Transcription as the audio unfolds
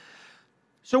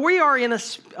So we are in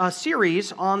a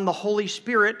series on the Holy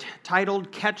Spirit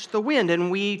titled Catch the Wind,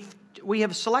 and we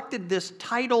have selected this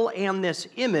title and this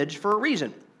image for a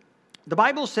reason. The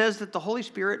Bible says that the Holy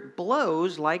Spirit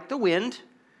blows like the wind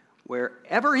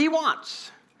wherever He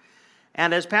wants.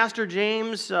 And as Pastor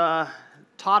James taught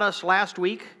us last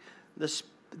week,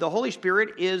 the Holy Spirit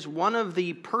is one of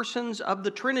the persons of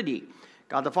the Trinity.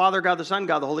 God the Father, God the Son,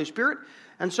 God the Holy Spirit.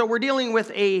 And so we're dealing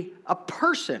with a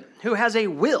person who has a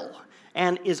will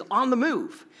and is on the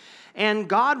move. And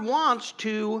God wants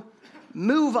to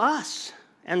move us.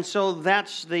 And so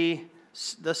that's the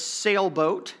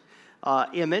sailboat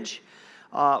image.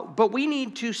 But we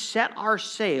need to set our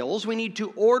sails. We need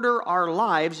to order our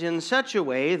lives in such a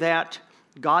way that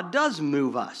God does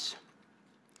move us.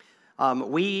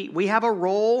 We have a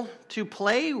role to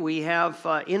play. We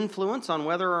have influence on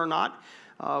whether or not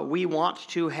we want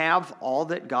to have all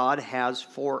that God has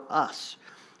for us.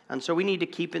 And so we need to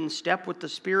keep in step with the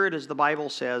Spirit, as the Bible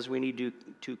says. We need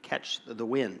to catch the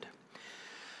wind.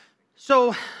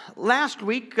 So last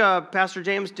week, Pastor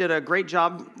James did a great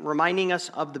job reminding us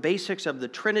of the basics of the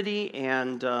Trinity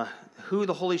and who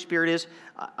the Holy Spirit is.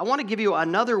 I want to give you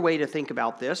another way to think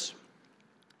about this.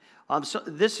 So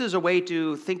this is a way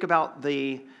to think about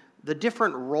the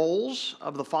different roles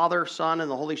of the Father, Son,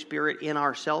 and the Holy Spirit in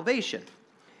our salvation.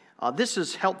 This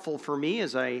is helpful for me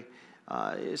as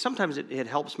sometimes it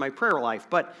helps my prayer life.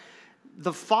 But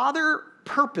the Father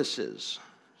purposes.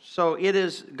 So it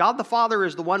is, God the Father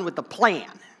is the one with the plan.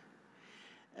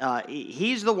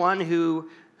 He's the one who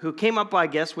came up, I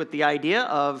guess, with the idea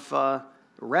of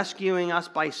rescuing us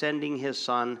by sending His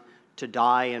Son to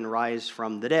die and rise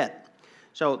from the dead.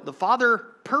 So the Father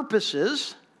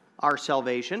purposes our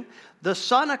salvation. The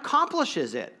Son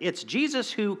accomplishes it. It's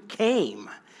Jesus who came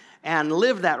and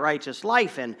lived that righteous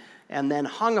life and then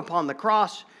hung upon the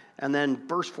cross and then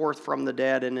burst forth from the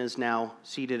dead and is now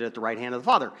seated at the right hand of the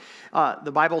Father.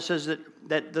 The Bible says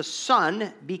that the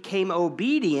Son became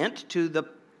obedient to the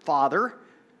Father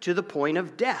to the point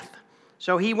of death.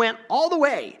 So He went all the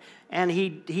way, and He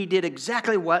did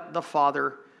exactly what the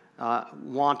Father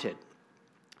wanted.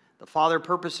 The Father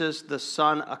purposes, the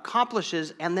Son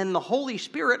accomplishes, and then the Holy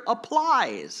Spirit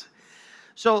applies.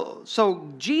 So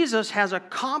Jesus has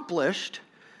accomplished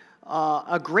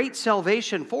a great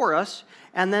salvation for us,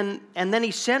 and then He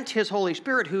sent His Holy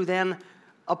Spirit, who then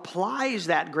applies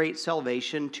that great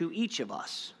salvation to each of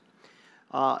us.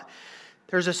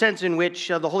 There's a sense in which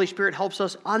the Holy Spirit helps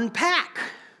us unpack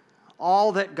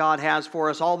all that God has for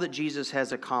us, all that Jesus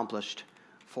has accomplished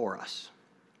for us.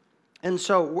 And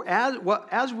so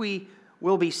as we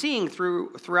will be seeing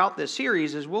throughout this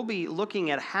series, is we'll be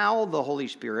looking at how the Holy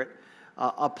Spirit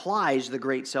applies the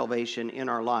great salvation in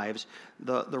our lives,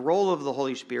 the role of the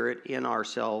Holy Spirit in our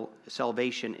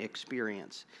salvation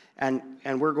experience. And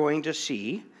we're going to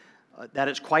see that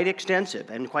it's quite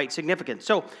extensive and quite significant.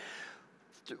 So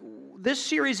this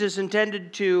series is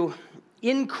intended to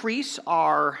increase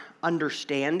our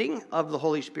understanding of the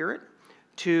Holy Spirit,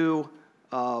 to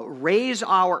raise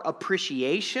our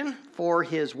appreciation for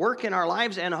His work in our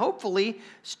lives, and hopefully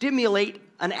stimulate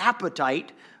an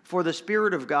appetite for the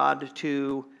Spirit of God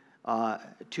to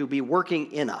be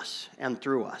working in us and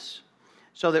through us,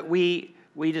 so that we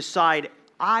decide,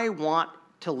 I want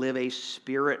to live a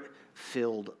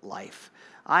Spirit-filled life.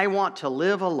 I want to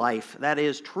live a life that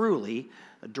is truly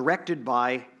directed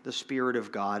by the Spirit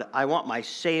of God. I want my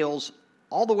sails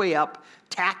all the way up,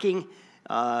 tacking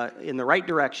in the right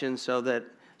direction, so that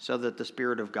the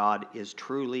Spirit of God is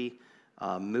truly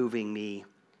moving me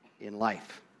in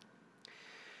life.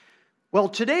 Well,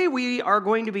 today we are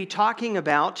going to be talking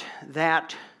about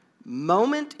that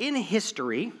moment in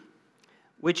history,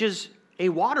 which is a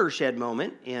watershed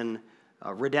moment in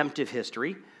redemptive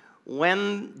history,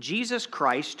 when Jesus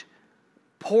Christ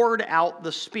poured out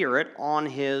the Spirit on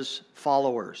His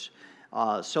followers.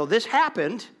 So this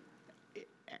happened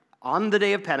on the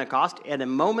day of Pentecost at a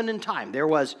moment in time. There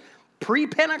was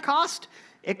pre-Pentecost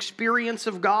experience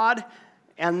of God,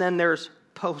 and then there's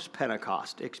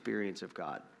post-Pentecost experience of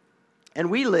God. And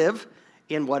we live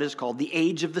in what is called the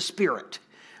age of the Spirit,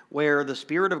 where the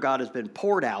Spirit of God has been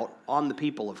poured out on the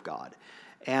people of God.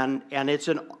 And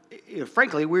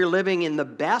frankly, we're living in the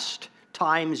best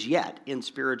times yet in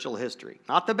spiritual history.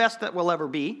 Not the best that will ever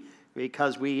be,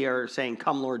 because we are saying,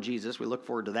 "Come, Lord Jesus." We look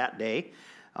forward to that day,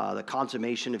 the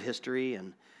consummation of history,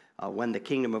 and when the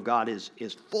kingdom of God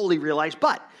is fully realized.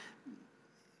 But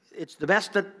it's the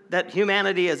best that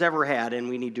humanity has ever had, and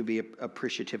we need to be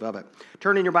appreciative of it.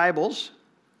 Turn in your Bibles,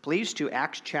 please, to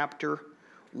Acts chapter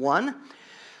 1.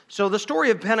 So the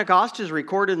story of Pentecost is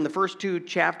recorded in the first two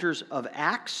chapters of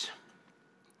Acts.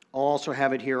 I'll also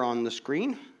have it here on the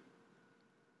screen.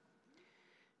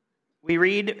 We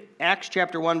read Acts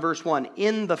chapter 1, verse 1.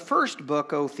 In the first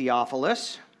book, O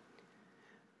Theophilus,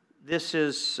 this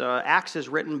is, Acts is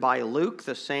written by Luke,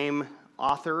 the same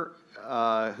author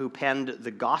who penned the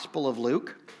Gospel of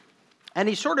Luke. And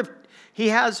he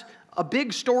has a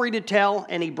big story to tell,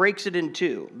 and he breaks it in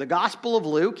two. The Gospel of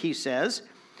Luke, he says,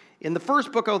 in the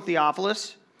first book, O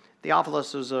Theophilus,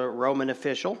 Theophilus was a Roman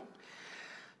official,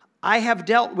 I have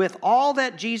dealt with all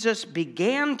that Jesus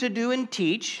began to do and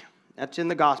teach, that's in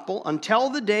the Gospel, until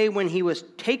the day when he was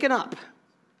taken up.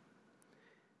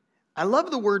 I love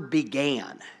the word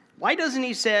began. Why doesn't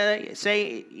he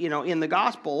say, in the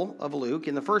Gospel of Luke,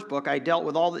 in the first book, I dealt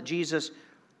with all that Jesus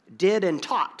did and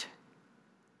taught,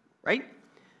 right?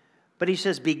 But he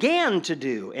says began to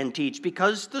do and teach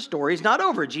because the story's not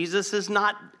over. Jesus is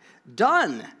not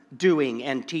done doing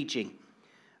and teaching.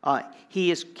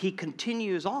 He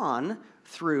continues on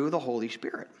through the Holy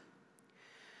Spirit.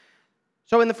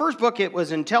 So in the first book, it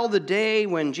was until the day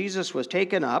when Jesus was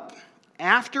taken up,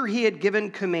 after he had given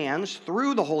commands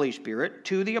through the Holy Spirit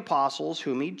to the apostles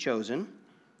whom he'd chosen,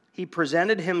 he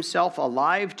presented himself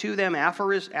alive to them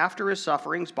after his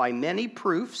sufferings by many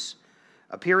proofs,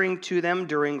 appearing to them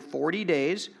during 40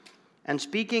 days and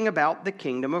speaking about the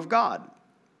kingdom of God.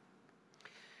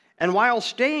 And while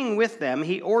staying with them,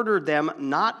 he ordered them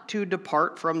not to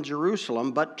depart from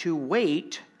Jerusalem, but to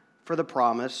wait for the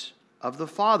promise of the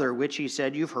Father, which he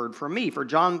said, you've heard from me. For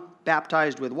John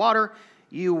baptized with water,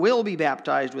 you will be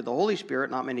baptized with the Holy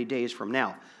Spirit not many days from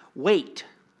now. Wait.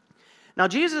 Now,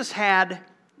 Jesus had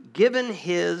given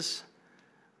his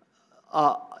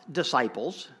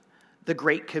disciples the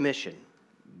Great Commission.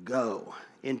 Go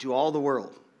into all the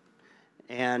world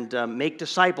and make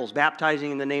disciples,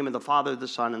 baptizing in the name of the Father, the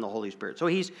Son, and the Holy Spirit. So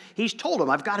he's told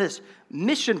them, I've got his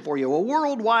mission for you, a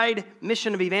worldwide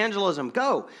mission of evangelism.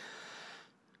 Go.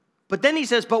 But then he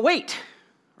says, but wait,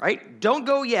 right? Don't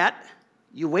go yet.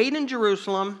 You wait in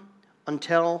Jerusalem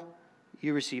until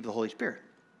you receive the Holy Spirit.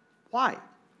 Why?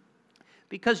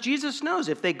 Because Jesus knows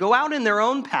if they go out in their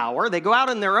own power, they go out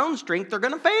in their own strength, they're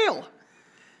going to fail.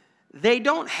 They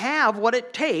don't have what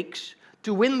it takes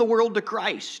to win the world to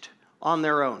Christ on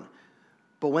their own.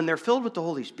 But when they're filled with the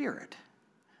Holy Spirit,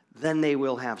 then they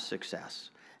will have success.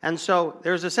 And so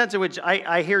there's a sense in which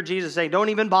I hear Jesus say, don't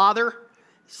even bother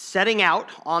setting out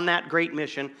on that great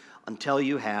mission until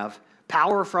you have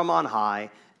power from on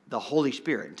high, the Holy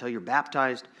Spirit, until you're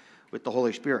baptized with the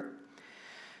Holy Spirit.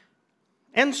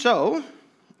 And so,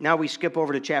 now we skip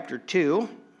over to chapter 2.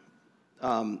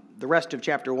 The rest of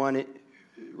chapter 1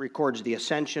 records the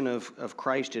ascension of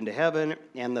Christ into heaven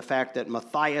and the fact that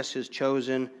Matthias is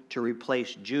chosen to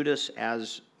replace Judas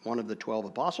as one of the 12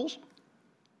 apostles.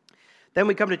 Then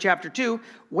we come to chapter 2,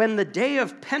 when the day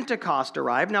of Pentecost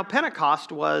arrived. Now,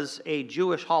 Pentecost was a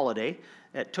Jewish holiday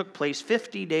that took place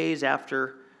 50 days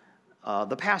after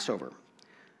the Passover.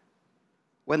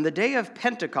 When the day of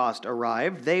Pentecost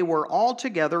arrived, they were all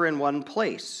together in one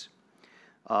place,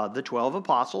 the 12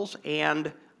 apostles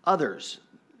and others.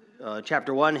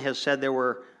 Chapter 1 has said there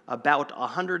were about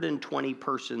 120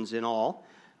 persons in all,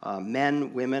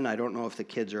 men, women, I don't know if the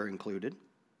kids are included.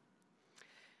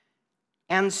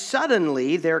 And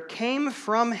suddenly there came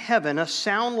from heaven a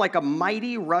sound like a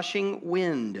mighty rushing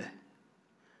wind.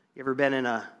 You ever been in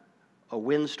a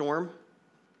windstorm?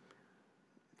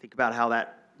 Think about how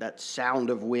that sound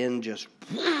of wind just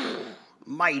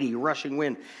mighty rushing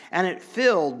wind. And it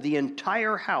filled the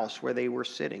entire house where they were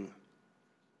sitting.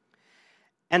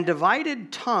 And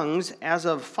divided tongues as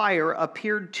of fire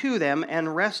appeared to them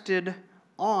and rested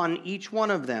on each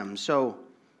one of them. So,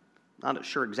 not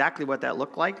sure exactly what that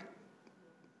looked like.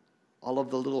 All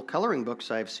of the little coloring books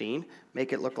I've seen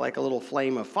make it look like a little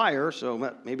flame of fire,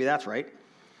 so maybe that's right.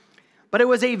 But it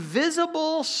was a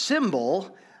visible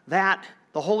symbol that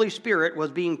the Holy Spirit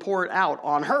was being poured out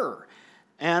on her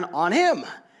and on him.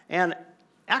 And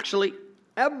actually,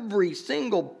 every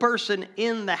single person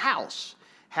in the house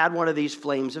had one of these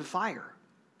flames of fire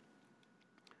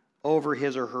over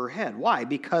his or her head. Why?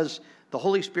 Because the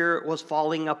Holy Spirit was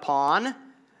falling upon,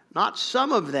 not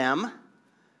some of them,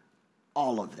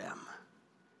 all of them,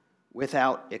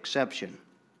 without exception.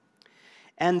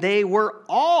 And they were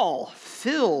all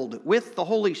filled with the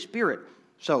Holy Spirit.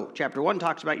 So, chapter 1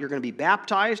 talks about you're going to be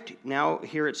baptized. Now,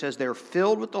 here it says they're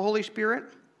filled with the Holy Spirit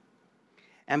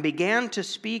and began to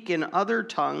speak in other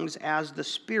tongues as the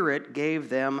Spirit gave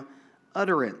them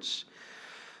utterance.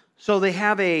 So they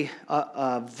have a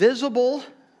visible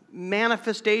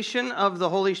manifestation of the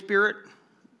Holy Spirit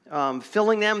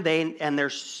filling them, and they're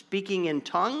speaking in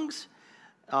tongues,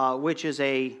 which is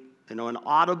an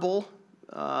audible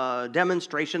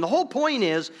demonstration. The whole point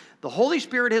is the Holy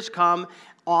Spirit has come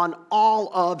on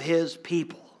all of his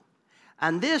people.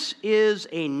 And this is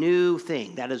a new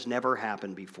thing that has never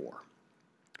happened before.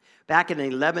 Back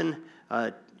in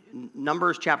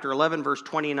Numbers chapter 11, verse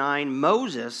 29,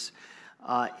 Moses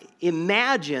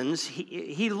imagines,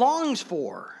 he longs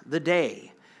for the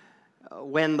day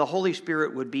when the Holy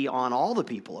Spirit would be on all the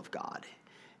people of God.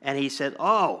 And he said,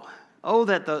 oh,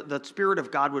 that the Spirit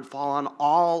of God would fall on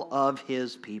all of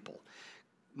his people.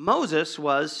 Moses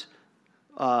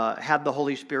had the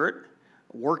Holy Spirit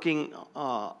working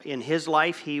in his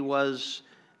life. He was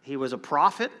a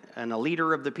prophet and a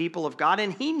leader of the people of God,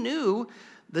 and he knew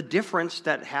the difference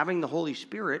that having the Holy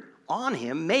Spirit on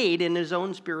him made in his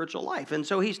own spiritual life. And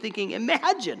so he's thinking,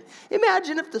 imagine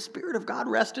if the Spirit of God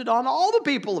rested on all the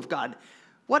people of God.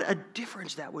 What a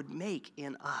difference that would make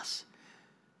in us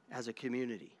as a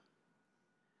community.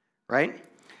 Right?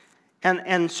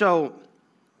 And so,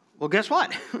 well, guess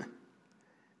what?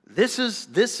 This is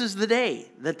the day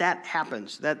that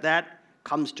happens, that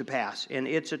comes to pass. And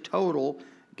it's a total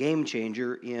game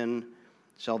changer in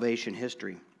salvation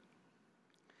history.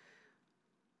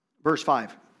 Verse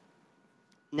 5.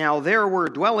 Now there were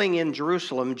dwelling in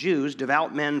Jerusalem Jews,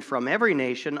 devout men from every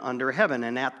nation under heaven.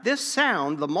 And at this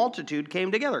sound, the multitude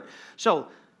came together. So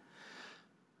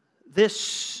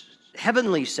this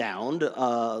heavenly sound,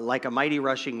 like a mighty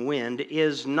rushing wind,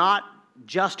 is not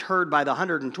just heard by the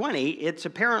 120. It's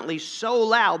apparently so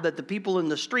loud that the people in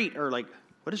the street are like,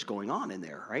 what is going on in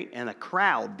there, right? And a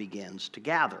crowd begins to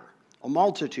gather. A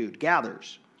multitude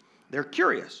gathers. They're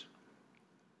curious.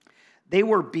 They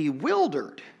were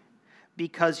bewildered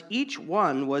because each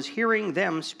one was hearing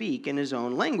them speak in his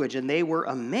own language, and they were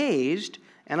amazed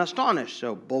and astonished.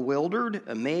 So bewildered,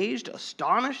 amazed,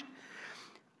 astonished.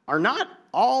 Are not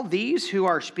all these who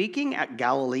are speaking at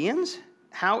Galileans?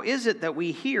 How is it that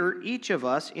we hear each of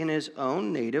us in his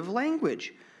own native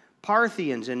language?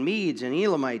 Parthians and Medes and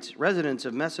Elamites, residents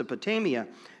of Mesopotamia,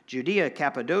 Judea,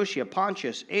 Cappadocia,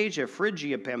 Pontus, Asia,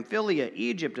 Phrygia, Pamphylia,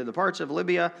 Egypt, and the parts of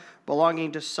Libya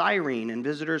belonging to Cyrene, and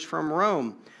visitors from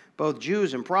Rome, both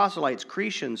Jews and proselytes,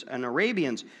 Cretians and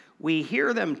Arabians. We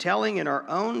hear them telling in our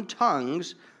own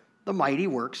tongues the mighty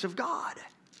works of God.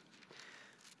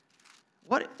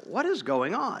 What is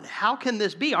going on? How can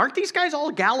this be? Aren't these guys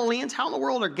all Galileans? How in the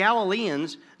world are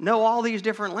Galileans know all these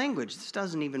different languages? This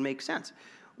doesn't even make sense.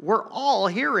 We're all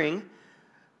hearing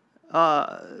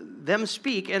them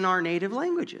speak in our native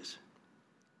languages.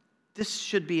 This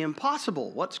should be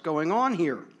impossible. What's going on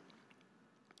here?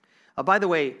 By the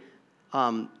way,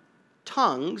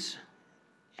 tongues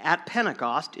at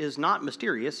Pentecost is not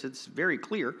mysterious. It's very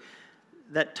clear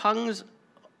that tongues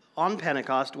on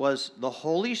Pentecost was the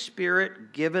Holy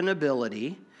Spirit given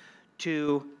ability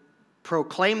to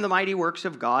proclaim the mighty works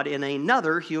of God in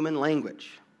another human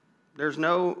language. There's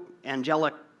no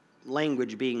angelic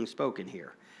language being spoken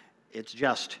here. It's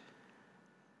just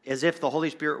as if the Holy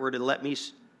Spirit were to let me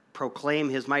proclaim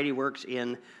his mighty works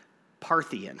in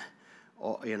Parthian,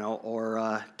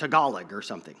 or Tagalog or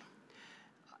something.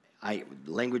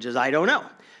 Languages I don't know.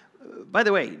 By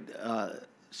the way,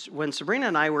 when Sabrina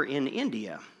and I were in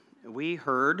India, we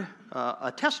heard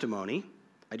a testimony.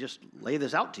 I just lay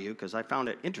this out to you because I found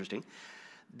it interesting.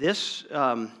 This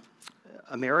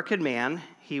American man,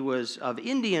 he was of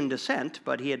Indian descent,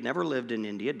 but he had never lived in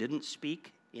India, didn't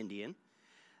speak Indian.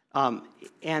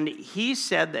 And he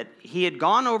said that he had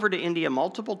gone over to India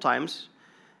multiple times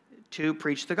to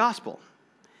preach the gospel.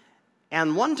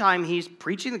 And one time he's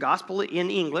preaching the gospel in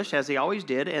English, as he always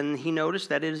did, and he noticed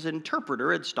that his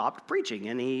interpreter had stopped preaching.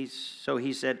 And so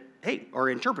he said,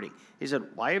 interpreting. He said,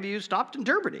 why have you stopped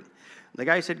interpreting? The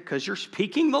guy said, because you're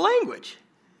speaking the language.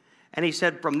 And he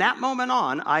said, from that moment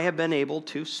on, I have been able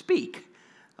to speak,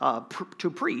 to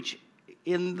preach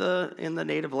in the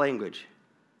native language.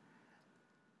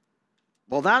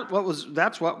 Well,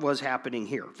 that's what was happening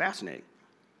here. Fascinating.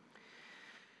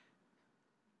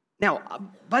 Now,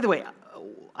 by the way,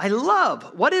 I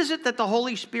love, what is it that the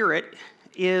Holy Spirit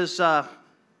is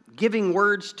giving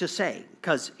words to say?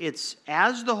 Because it's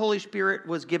as the Holy Spirit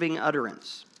was giving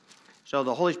utterance. So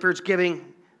the Holy Spirit's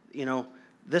giving,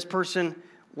 this person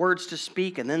words to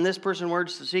speak, and then this person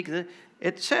words to speak.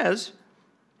 It says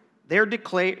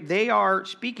they are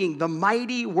speaking the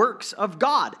mighty works of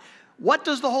God. What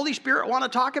does the Holy Spirit want to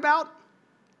talk about?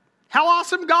 How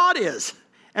awesome God is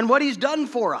and what he's done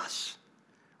for us.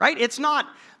 Right? It's not,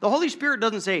 the Holy Spirit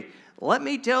doesn't say, let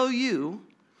me tell you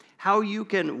how you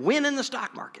can win in the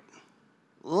stock market.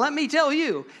 Let me tell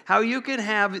you how you can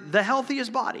have the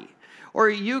healthiest body, or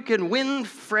you can win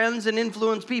friends and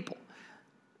influence people.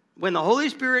 When the Holy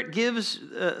Spirit gives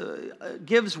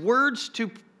words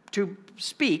to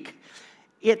speak,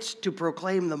 it's to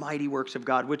proclaim the mighty works of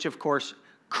God, which of course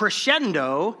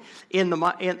crescendo in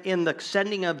the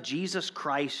sending of Jesus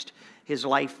Christ, his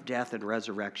life, death, and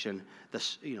resurrection,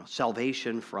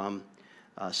 salvation from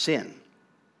sin.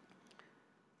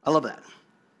 I love that.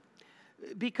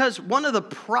 Because one of the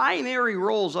primary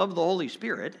roles of the Holy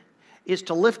Spirit is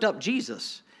to lift up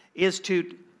Jesus, is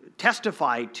to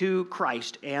testify to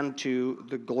Christ and to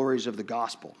the glories of the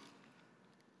gospel.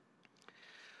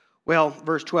 Well,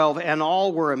 verse 12, and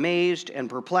all were amazed and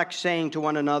perplexed, saying to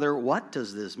one another, what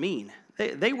does this mean?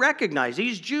 They recognize,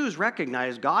 these Jews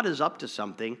recognize God is up to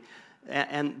something,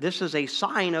 and this is a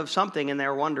sign of something, and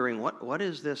they're wondering, what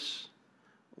is this?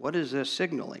 What is this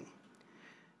signaling?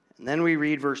 And then we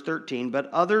read verse 13,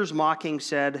 but others mocking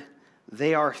said,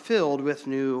 they are filled with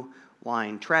new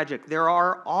wine. Tragic. There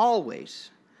are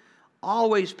always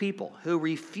people who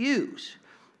refuse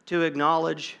to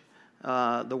acknowledge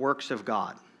the works of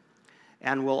God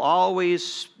and will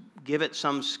always give it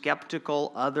some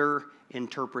skeptical other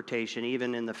interpretation,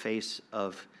 even in the face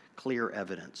of clear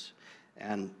evidence.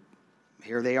 And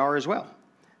here they are as well.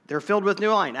 They're filled with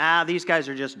new wine. These guys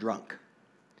are just drunk.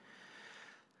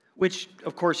 Which,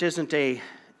 of course, isn't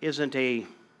a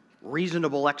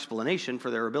reasonable explanation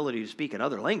for their ability to speak in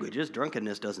other languages.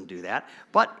 Drunkenness doesn't do that.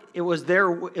 But it was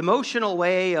their emotional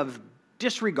way of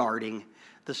disregarding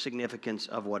the significance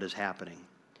of what is happening.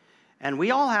 And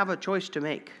we all have a choice to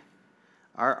make.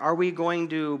 Are we going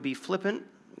to be flippant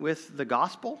with the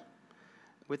gospel,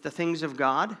 with the things of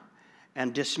God,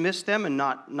 and dismiss them and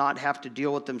not have to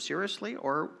deal with them seriously?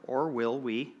 Or will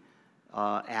we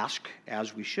ask,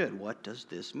 as we should, what does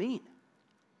this mean?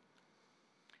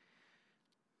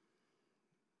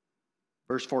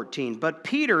 Verse 14, but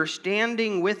Peter,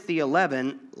 standing with the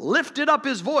 11, lifted up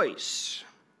his voice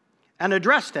and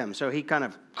addressed them. So he kind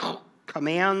of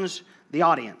commands the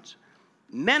audience.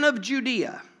 Men of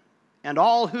Judea and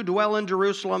all who dwell in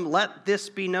Jerusalem, let this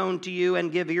be known to you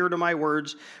and give ear to my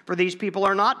words. For these people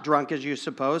are not drunk as you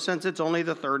suppose, since it's only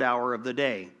the 3rd hour of the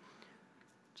day.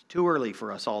 It's too early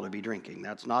for us all to be drinking.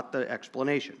 That's not the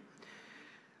explanation.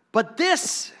 But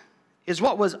this is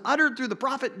what was uttered through the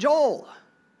prophet Joel.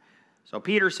 So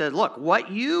Peter said, look, what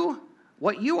you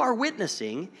are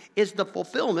witnessing is the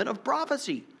fulfillment of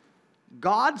prophecy.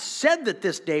 God said that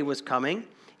this day was coming.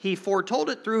 He foretold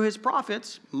it through his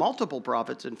prophets, multiple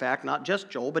prophets, in fact, not just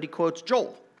Joel, but he quotes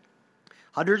Joel.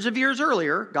 Hundreds of years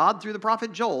earlier, God, through the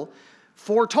prophet Joel,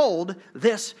 foretold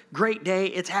this great day.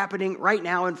 It's happening right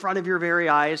now in front of your very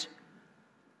eyes.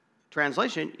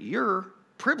 Translation, you're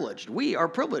privileged. We are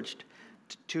privileged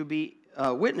to be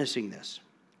witnessing this.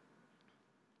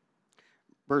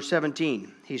 Verse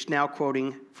 17, he's now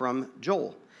quoting from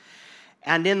Joel.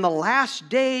 And in the last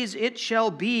days it shall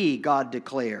be, God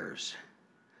declares,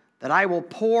 that I will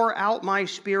pour out my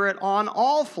Spirit on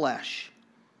all flesh,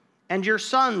 and your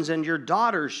sons and your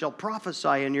daughters shall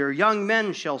prophesy, and your young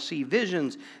men shall see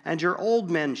visions, and your old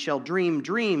men shall dream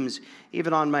dreams.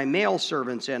 Even on my male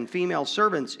servants and female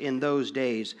servants in those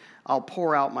days I'll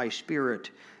pour out my Spirit,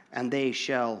 and they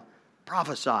shall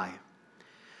prophesy.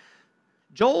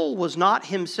 Joel was not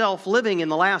himself living in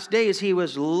the last days. He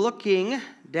was looking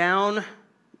down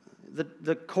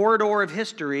the corridor of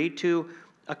history to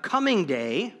a coming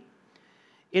day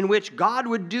in which God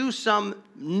would do some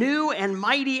new and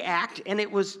mighty act, and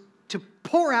it was to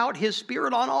pour out his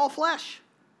Spirit on all flesh.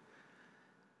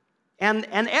 And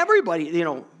everybody,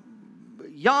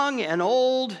 young and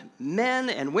old, men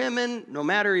and women, no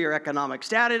matter your economic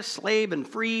status, slave and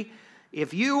free,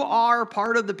 if you are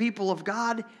part of the people of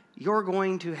God, you're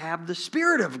going to have the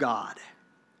Spirit of God.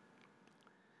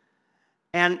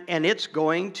 And it's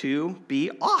going to be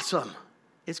awesome.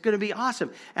 It's going to be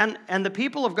awesome. And the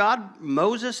people of God,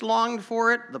 Moses longed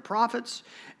for it, the prophets,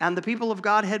 and the people of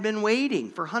God had been waiting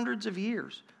for hundreds of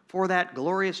years for that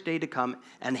glorious day to come,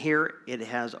 and here it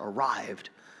has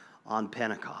arrived on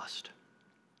Pentecost.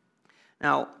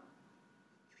 Now,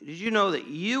 did you know that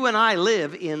you and I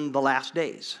live in the last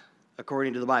days,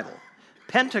 according to the Bible?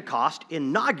 Pentecost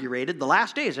inaugurated the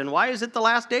last days. And why is it the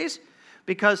last days?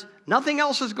 Because nothing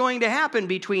else is going to happen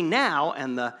between now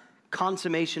and the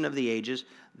consummation of the ages,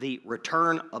 the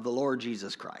return of the Lord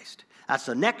Jesus Christ. That's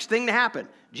the next thing to happen.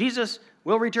 Jesus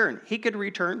will return. He could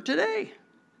return today.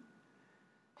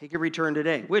 He could return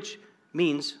today, which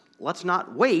means let's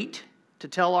not wait to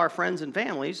tell our friends and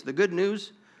families the good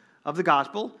news of the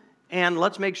gospel, and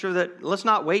let's make sure that let's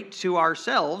not wait to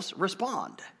ourselves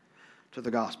respond to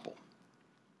the gospel.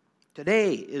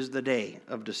 Today is the day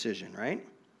of decision, right?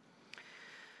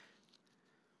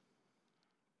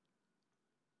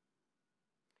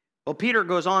 Well, Peter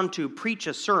goes on to preach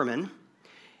a sermon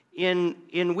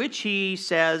in which he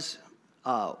says,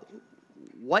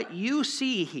 what you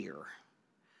see here,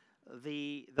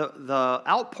 the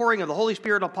outpouring of the Holy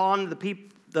Spirit upon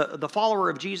the follower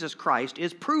of Jesus Christ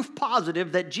is proof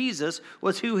positive that Jesus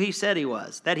was who he said he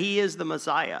was, that he is the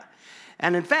Messiah.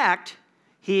 And in fact,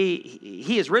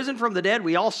 he is risen from the dead.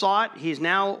 We all saw it. He's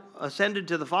now ascended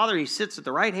to the Father. He sits at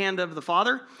the right hand of the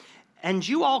Father. And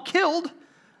you all killed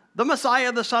the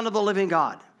Messiah, the Son of the living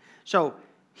God. So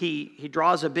he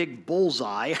draws a big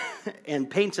bullseye and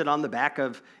paints it on the back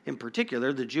of, in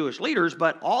particular, the Jewish leaders,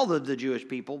 but all of the Jewish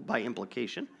people by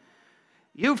implication.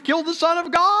 You've killed the Son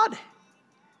of God.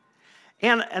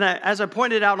 And as I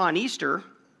pointed out on Easter,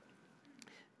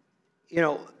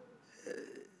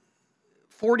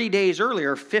 40 days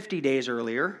earlier, 50 days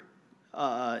earlier,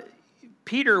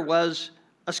 Peter was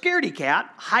a scaredy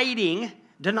cat, hiding,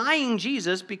 denying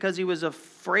Jesus because he was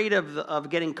afraid of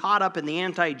getting caught up in the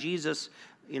anti-Jesus,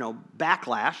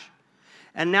 backlash.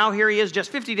 And now here he is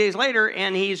just 50 days later,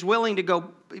 and he's willing to go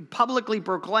publicly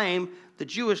proclaim the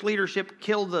Jewish leadership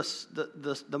killed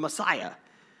the Messiah.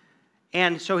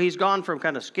 And so he's gone from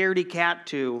kind of scaredy cat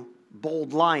to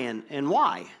bold lion. And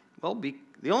why? Well,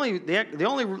 the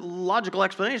only logical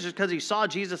explanation is because he saw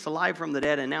Jesus alive from the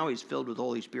dead, and now he's filled with the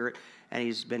Holy Spirit, and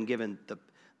he's been given the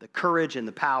courage and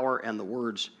the power and the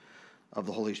words of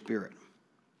the Holy Spirit.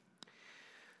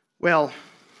 Well,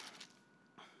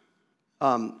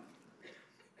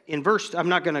 in verse, I'm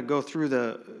not going to go through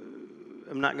the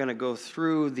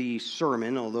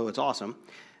sermon, although it's awesome.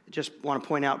 I just want to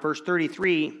point out verse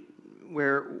 33,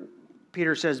 where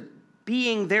Peter says,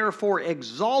 being therefore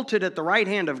exalted at the right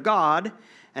hand of God,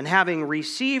 and having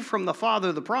received from the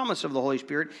Father the promise of the Holy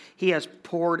Spirit, he has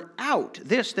poured out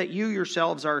this that you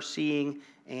yourselves are seeing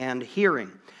and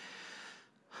hearing.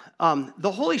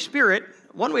 The Holy Spirit,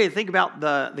 one way to think about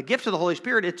the gift of the Holy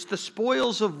Spirit, it's the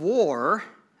spoils of war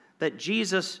that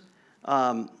Jesus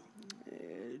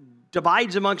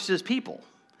divides amongst his people.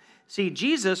 See,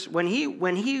 Jesus, when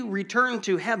he returned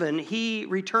to heaven, he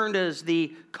returned as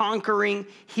the conquering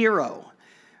hero,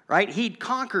 right? He'd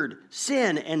conquered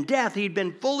sin and death. He'd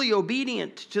been fully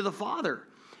obedient to the Father.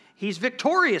 He's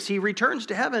victorious. He returns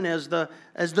to heaven as the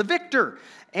victor.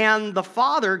 And the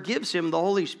Father gives him the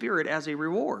Holy Spirit as a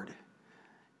reward.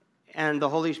 And the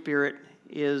Holy Spirit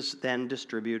is then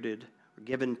distributed,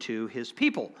 given to his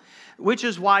people, which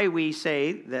is why we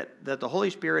say that the Holy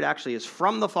Spirit actually is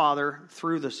from the Father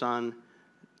through the Son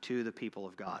to the people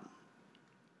of God.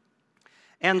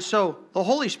 And so the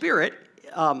Holy Spirit,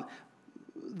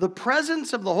 the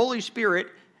presence of the Holy Spirit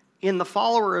in the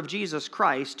follower of Jesus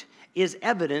Christ is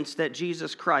evidence that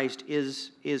Jesus Christ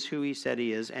is who he said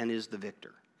he is and is the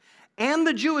victor. And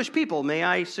the Jewish people, may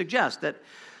I suggest that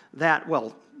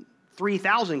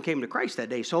 3,000 came to Christ that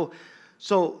day. So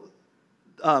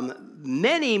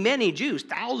many Jews,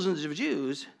 thousands of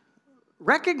Jews,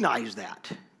 recognized that.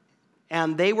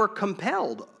 And they were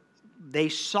compelled. They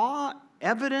saw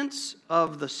evidence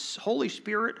of the Holy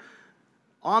Spirit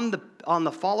on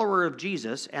the follower of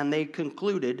Jesus, and they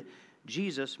concluded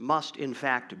Jesus must in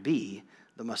fact be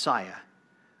the Messiah.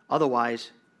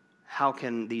 Otherwise, why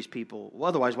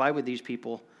would these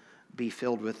people be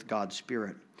filled with God's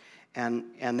Spirit?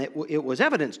 And it was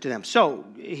evidence to them. So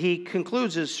he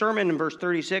concludes his sermon in verse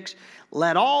 36,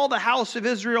 let all the house of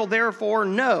Israel therefore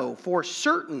know for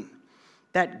certain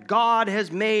that God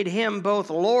has made him both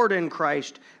Lord and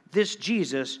Christ, this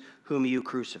Jesus whom you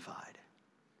crucified.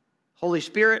 Holy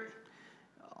Spirit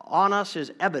on us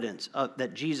is evidence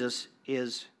that Jesus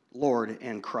is Lord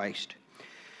and Christ.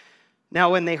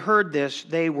 Now when they heard this,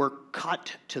 they were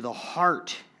cut to the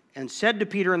heart and said to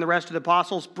Peter and the rest of the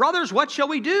apostles, brothers, what shall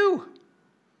we do?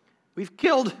 We've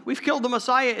killed the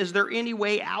Messiah. Is there any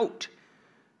way out?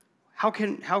 How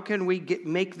can we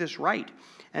make this right?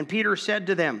 And Peter said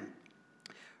to them,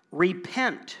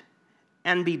 repent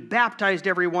and be baptized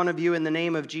every one of you in the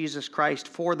name of Jesus Christ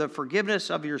for the forgiveness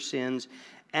of your sins,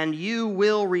 and you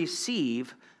will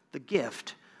receive the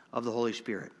gift of the Holy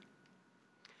Spirit.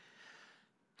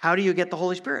 How do you get the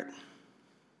Holy Spirit?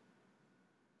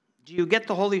 Do you get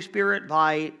the Holy Spirit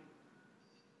by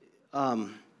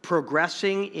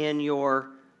progressing in your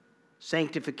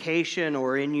sanctification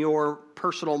or in your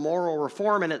personal moral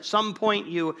reform, and at some point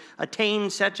you attain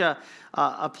such a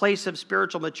place of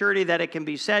spiritual maturity that it can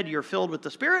be said you're filled with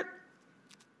the Spirit?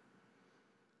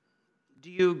 Do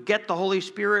you get the Holy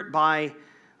Spirit by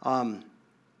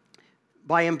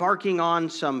embarking on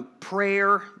some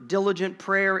prayer, diligent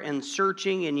prayer and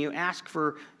searching, and you ask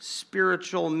for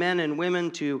spiritual men and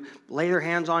women to lay their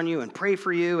hands on you and pray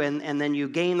for you, and then you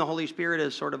gain the Holy Spirit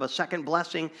as sort of a second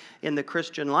blessing in the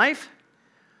Christian life?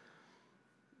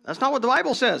 That's not what the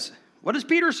Bible says. What does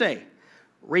Peter say?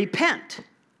 Repent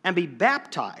and be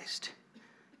baptized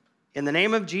in the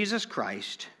name of Jesus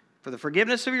Christ for the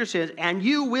forgiveness of your sins, and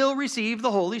you will receive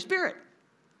the Holy Spirit.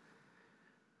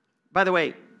 By the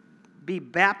way, be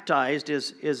baptized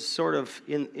is sort of,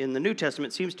 in the New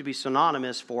Testament, seems to be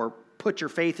synonymous for put your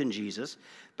faith in Jesus.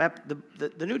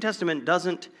 The New Testament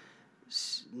doesn't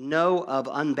know of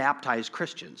unbaptized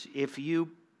Christians. If you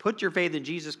put your faith in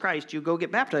Jesus Christ, you go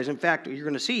get baptized. In fact, you're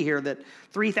going to see here that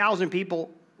 3,000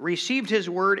 people received his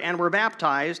word and were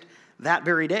baptized that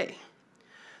very day.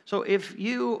 So if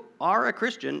you are a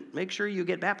Christian, make sure you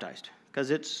get baptized, because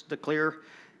it's the clear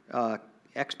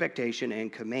expectation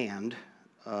and command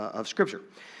of Scripture.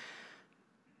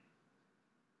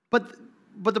 But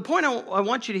the point I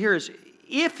want you to hear is,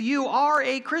 if you are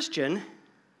a Christian,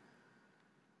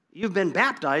 you've been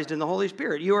baptized in the Holy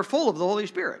Spirit. You are full of the Holy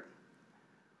Spirit.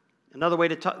 Another way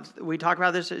we talk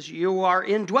about this is you are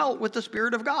indwelt with the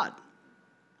Spirit of God.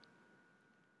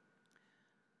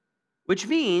 Which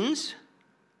means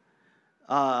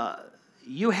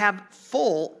you have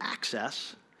full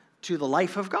access to the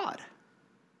life of God.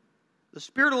 The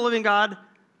Spirit of the living God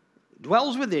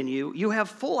dwells within you. You have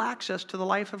full access to the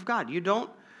life of God.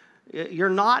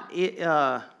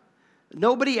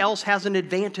 Nobody else has an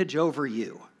advantage over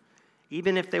you.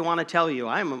 Even if they want to tell you,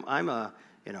 I've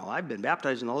been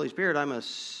baptized in the Holy Spirit, I'm a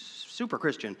super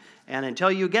Christian. And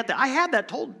until you get that, I had that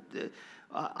told,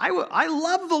 I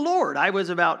love the Lord. I was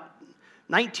about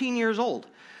 19 years old.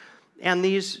 And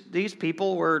these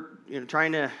people were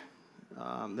trying to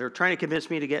convince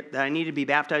me that I needed to be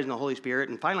baptized in the Holy Spirit.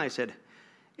 And finally I said,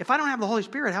 if I don't have the Holy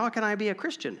Spirit, how can I be a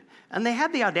Christian? And they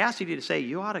had the audacity to say,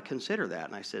 you ought to consider that.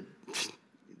 And I said,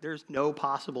 there's no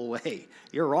possible way.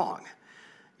 You're wrong.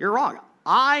 You're wrong.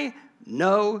 I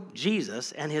know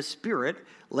Jesus, and his Spirit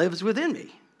lives within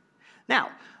me.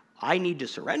 Now, I need to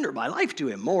surrender my life to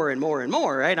him more and more and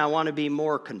more, right? I want to be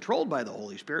more controlled by the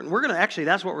Holy Spirit. And we're going to actually,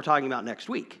 that's what we're talking about next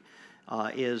week,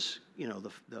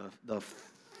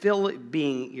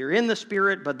 being, you're in the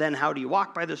Spirit, but then how do you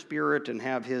walk by the Spirit and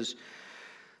have his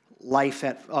life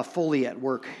fully at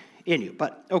work in you?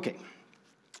 But, okay.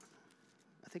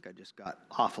 I think I just got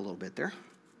off a little bit there.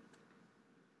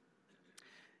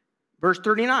 Verse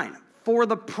 39, for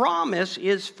the promise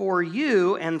is for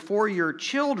you and for your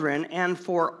children and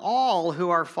for all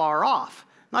who are far off.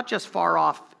 Not just far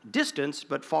off distance,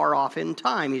 but far off in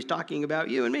time. He's talking about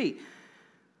you and me.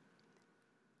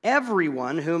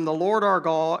 Everyone whom the Lord our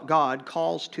God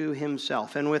calls to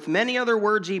himself. And with many other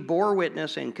words he bore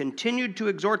witness and continued to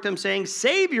exhort them, saying,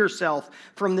 save yourself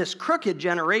from this crooked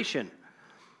generation.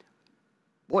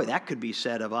 Boy, that could be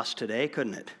said of us today,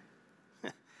 couldn't it?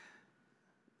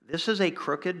 This is a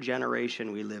crooked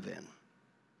generation we live in.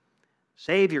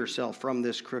 Save yourself from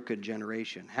this crooked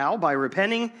generation. How? By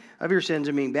repenting of your sins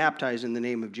and being baptized in the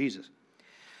name of Jesus.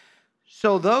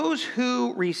 So those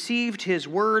who received his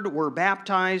word were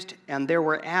baptized, and there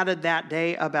were added that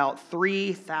day about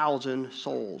 3,000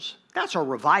 souls. That's a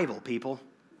revival, people.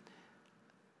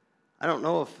 I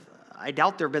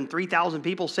doubt there have been 3,000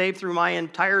 people saved through my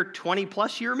entire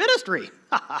 20-plus year ministry.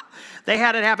 They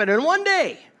had it happen in one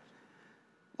day.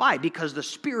 Why? Because the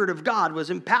Spirit of God was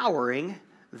empowering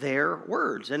their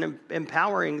words and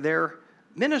empowering their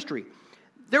ministry.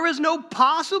 There was no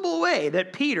possible way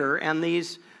that Peter and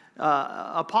these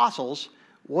apostles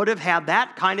would have had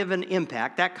that kind of an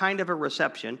impact, that kind of a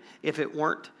reception, if it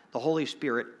weren't the Holy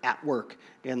Spirit at work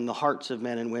in the hearts of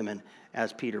men and women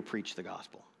as Peter preached the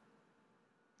gospel.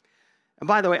 And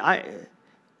by the way,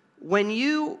 when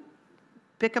you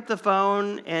pick up the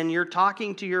phone and you're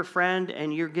talking to your friend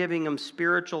and you're giving them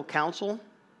spiritual counsel,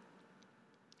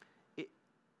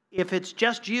 if it's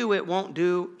just you, it won't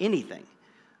do anything.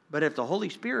 But if the Holy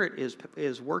Spirit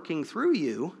is working through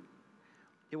you,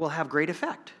 it will have great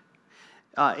effect.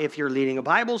 If you're leading a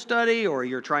Bible study, or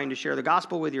you're trying to share the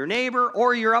gospel with your neighbor,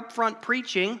 or you're up front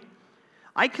preaching,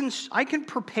 I can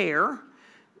prepare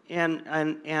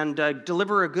and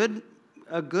deliver a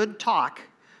good talk.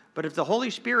 But if the Holy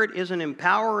Spirit isn't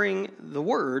empowering the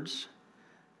words,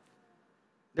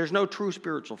 there's no true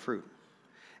spiritual fruit.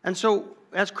 And so,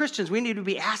 as Christians, we need to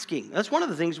be asking. That's one of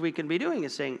the things we can be doing,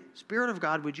 is saying, Spirit of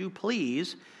God, would you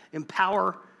please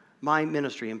empower my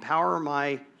ministry, empower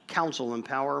my counsel,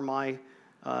 empower my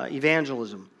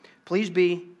evangelism. Please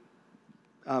be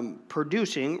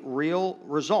producing real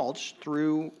results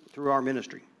through our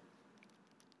ministry.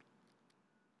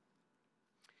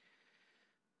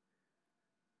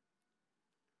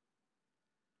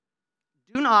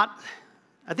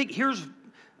 I think here's,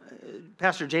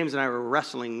 Pastor James and I were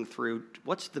wrestling through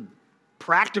what's the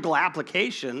practical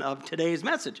application of today's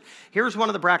message. Here's one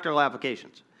of the practical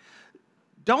applications.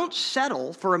 Don't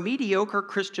settle for a mediocre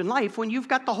Christian life when you've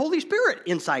got the Holy Spirit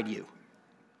inside you.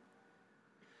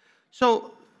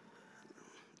 So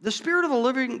The Spirit of the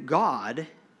living God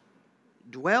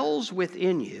dwells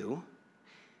within you.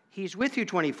 He's with you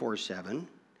 24/7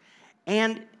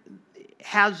 and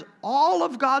has all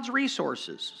of God's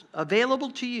resources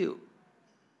available to you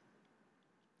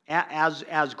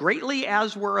as greatly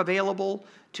as were available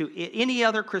to any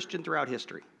other Christian throughout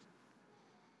history.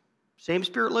 Same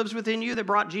Spirit lives within you that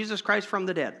brought Jesus Christ from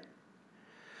the dead.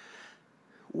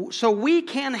 So we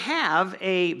can have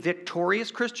a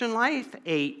victorious Christian life,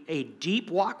 a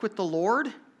deep walk with the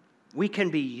Lord. We can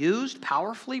be used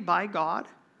powerfully by God.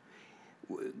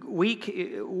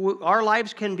 Our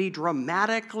lives can be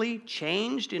dramatically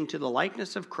changed into the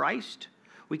likeness of Christ.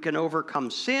 We can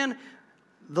overcome sin.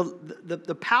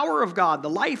 The power of God, the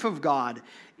life of God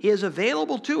is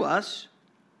available to us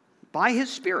by His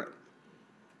Spirit.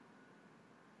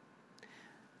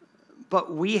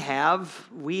 But we have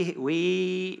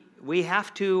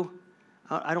to,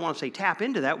 I don't want to say tap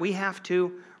into that, we have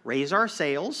to raise our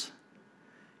sails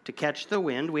to catch the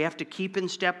wind. We have to keep in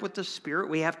step with the Spirit.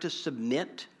 We have to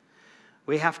submit.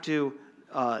 We have to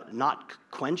not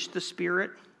quench the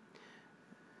Spirit,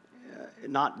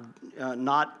 not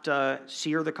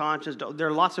sear the conscience. There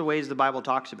are lots of ways the Bible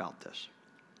talks about this.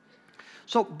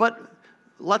 So, but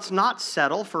let's not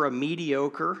settle for a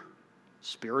mediocre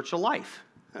spiritual life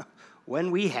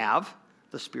when we have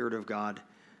the Spirit of God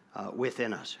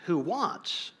within us, who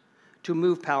wants to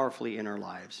move powerfully in our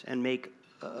lives and make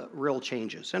real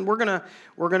changes. And we're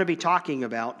gonna be talking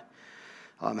about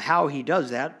how He does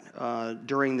that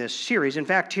during this series. In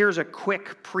fact, here's a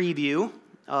quick preview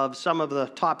of some of the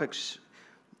topics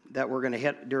that we're going to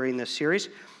hit during this series.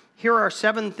 Here are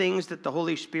 7 things that the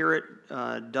Holy Spirit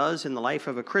does in the life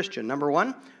of a Christian. Number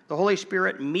 1, the Holy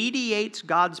Spirit mediates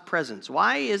God's presence.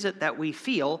 Why is it that we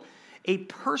feel a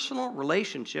personal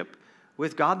relationship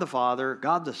with God the Father,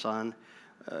 God the Son?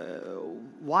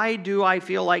 Why do I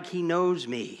feel like He knows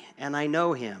me and I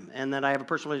know Him and that I have a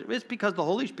personal relationship? It's because the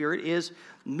Holy Spirit is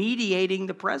mediating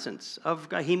the presence of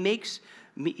God. He makes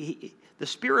me, the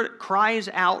Spirit cries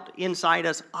out inside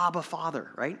us, Abba,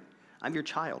 Father, right? I'm your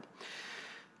child.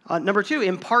 Number 2,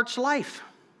 imparts life.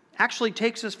 Actually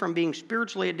takes us from being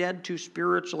spiritually dead to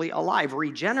spiritually alive,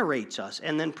 regenerates us,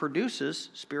 and then produces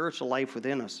spiritual life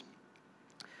within us.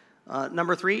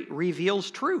 Number 3,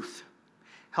 reveals truth.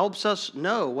 Helps us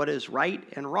know what is right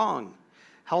and wrong.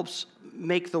 Helps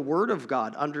make the Word of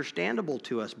God understandable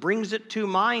to us. Brings it to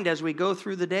mind as we go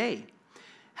through the day.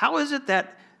 How is it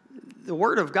that the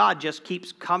Word of God just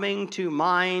keeps coming to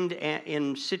mind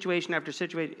in situation after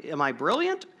situation? Am I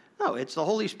brilliant? No, it's the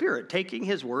Holy Spirit taking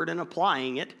His Word and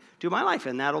applying it to my life.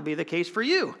 And that'll be the case for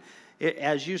you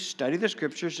as you study the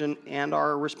Scriptures and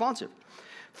are responsive.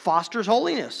 Fosters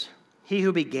holiness. He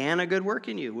who began a good work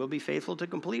in you will be faithful to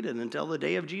complete it until the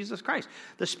day of Jesus Christ.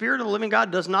 The Spirit of the living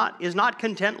God is not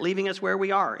content leaving us where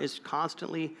we are. It's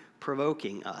constantly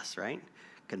provoking us, right?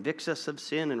 Convicts us of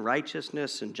sin and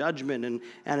righteousness and judgment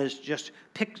and is just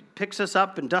picks us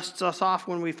up and dusts us off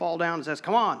when we fall down and says,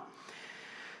 come on.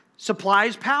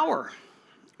 Supplies power.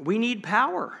 We need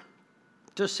power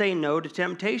to say no to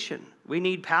temptation. We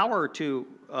need power to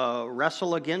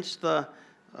wrestle against the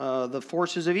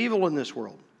forces of evil in this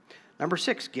world. Number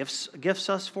 6, gifts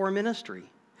us for ministry.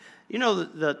 You know,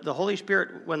 the Holy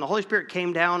Spirit, when the Holy Spirit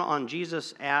came down on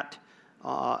Jesus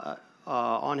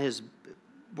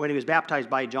when he was baptized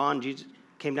by John, Jesus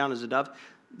came down as a dove.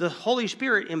 The Holy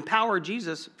Spirit empowered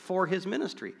Jesus for His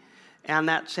ministry. And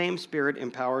that same Spirit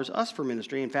empowers us for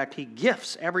ministry. In fact, He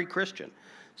gifts every Christian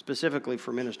specifically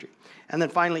for ministry. And then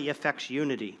finally, effects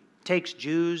unity. Takes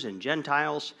Jews and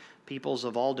Gentiles, peoples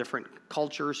of all different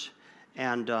cultures,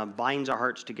 and binds our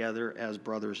hearts together as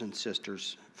brothers and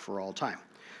sisters for all time.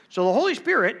 So the Holy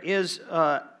Spirit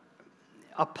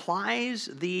applies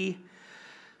the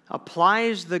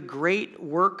great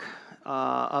work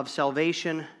of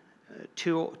salvation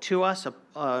to us,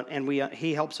 and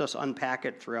He helps us unpack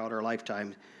it throughout our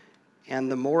lifetime.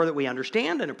 And the more that we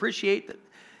understand and appreciate that,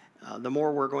 the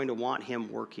more we're going to want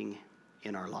Him working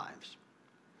in our lives.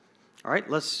 All right,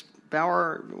 let's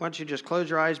why don't you just close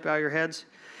your eyes, bow your heads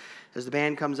as the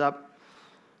band comes up.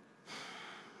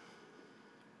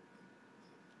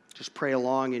 Just pray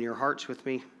along in your hearts with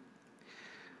me.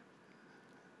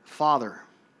 Father,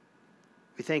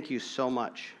 we thank You so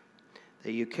much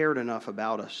that You cared enough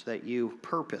about us, that You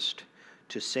purposed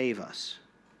to save us,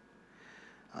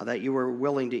 that You were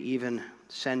willing to even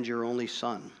send Your only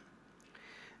Son.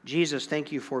 Jesus,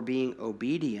 thank You for being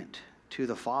obedient to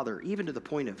the Father, even to the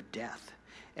point of death.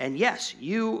 And yes,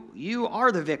 You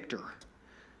are the victor.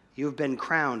 You've been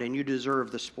crowned and You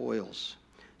deserve the spoils.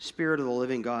 Spirit of the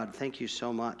living God, thank You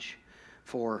so much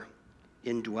for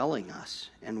indwelling us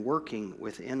and working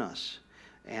within us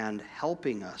and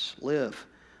helping us live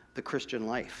the Christian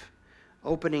life,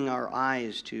 opening our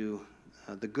eyes to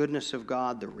the goodness of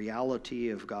God, the reality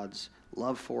of God's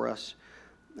love for us.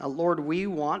 Lord, we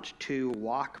want to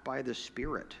walk by the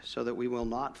Spirit so that we will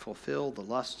not fulfill the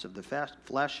lusts of the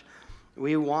flesh.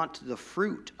 We want the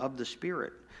fruit of the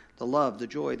Spirit, the love, the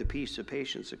joy, the peace, the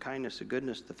patience, the kindness, the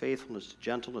goodness, the faithfulness, the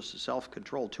gentleness, the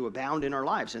self-control to abound in our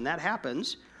lives. And that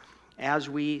happens as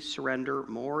we surrender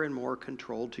more and more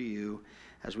control to you,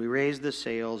 as we raise the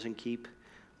sails and keep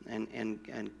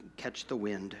and catch the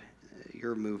wind,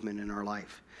 your movement in our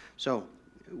life. So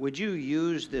would you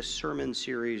use this sermon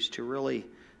series to really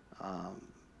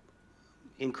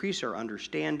increase our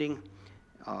understanding,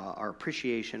 our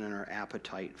appreciation, and our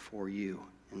appetite for you?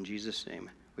 In Jesus' name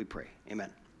we pray.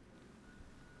 Amen.